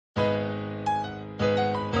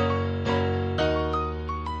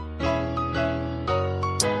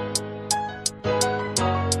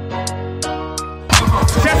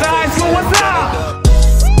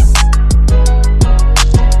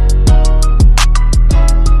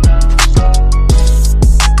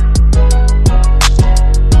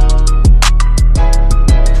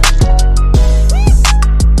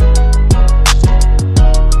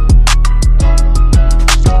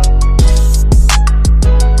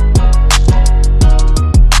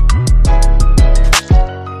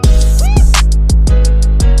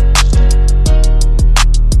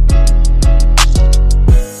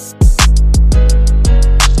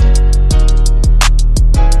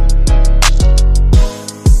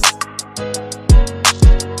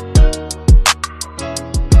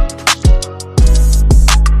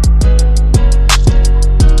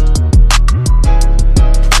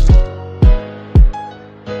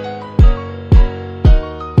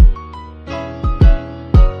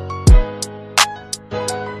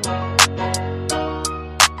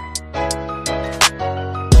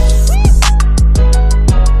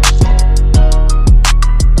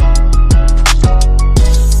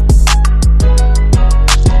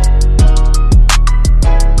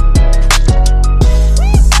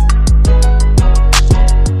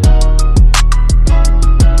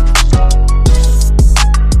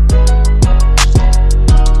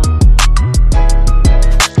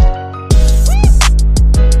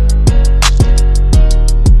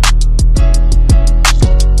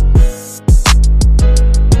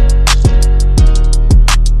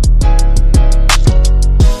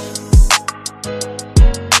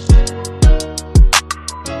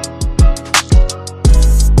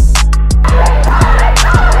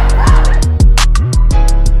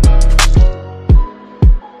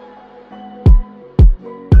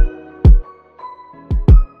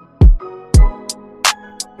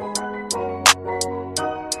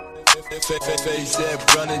Face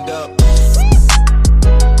that running up.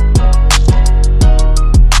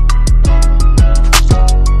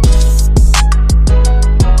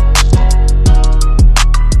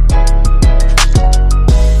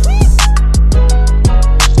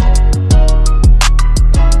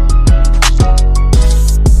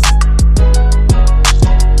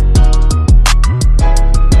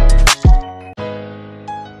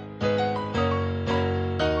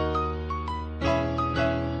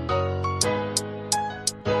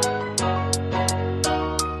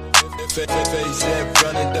 Face that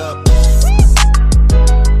running up.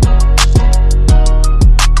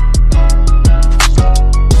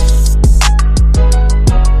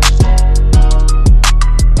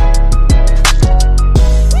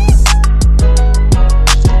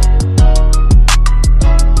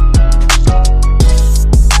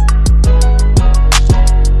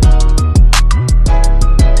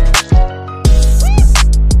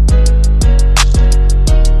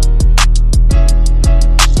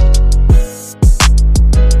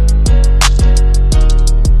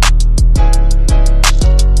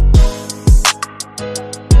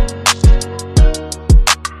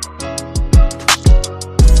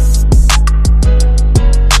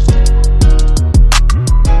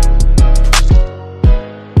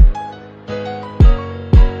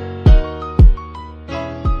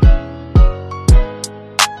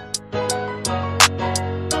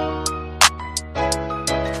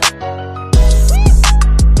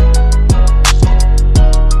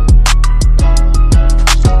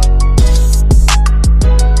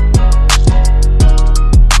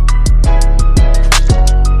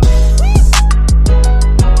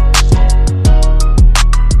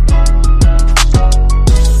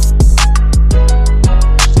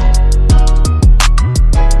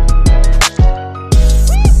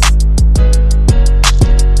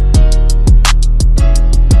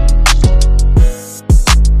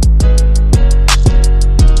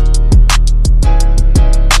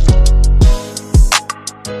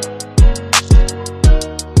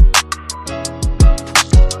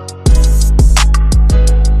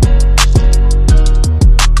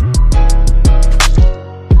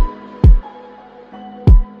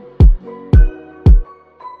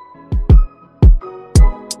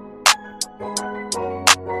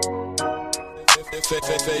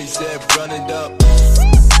 Face that running up.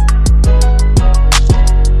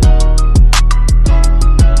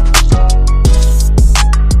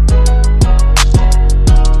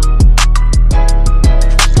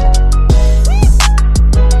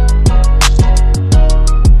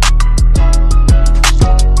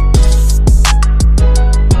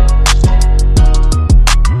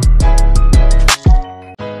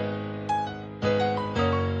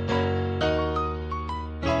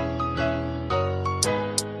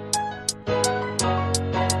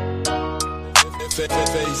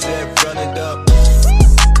 Face that running up.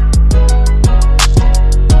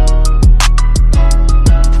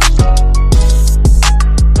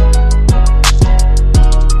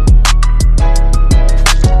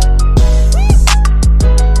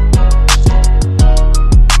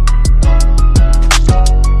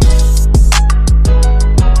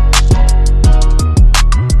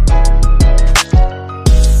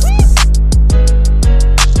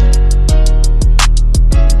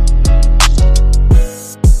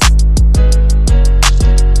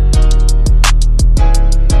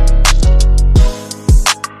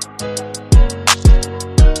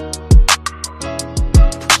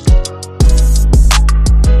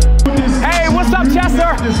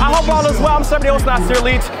 I hope all is well. I'm somebody else, Nasir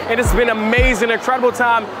Leach, and it's been amazing, incredible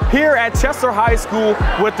time here at Chester High School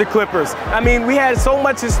with the Clippers. I mean, we had so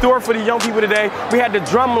much in store for the young people today. We had the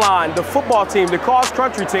drum line, the football team, the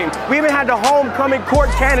cross-country team. We even had the homecoming court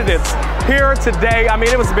candidates here today. I mean,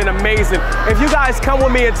 it has been amazing. If you guys come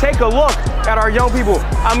with me and take a look at our young people,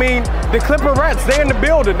 I mean, the Clipperettes, they in the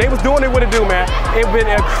building. They was doing it what it do, man. It's been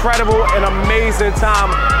incredible and amazing time.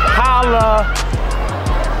 Holla.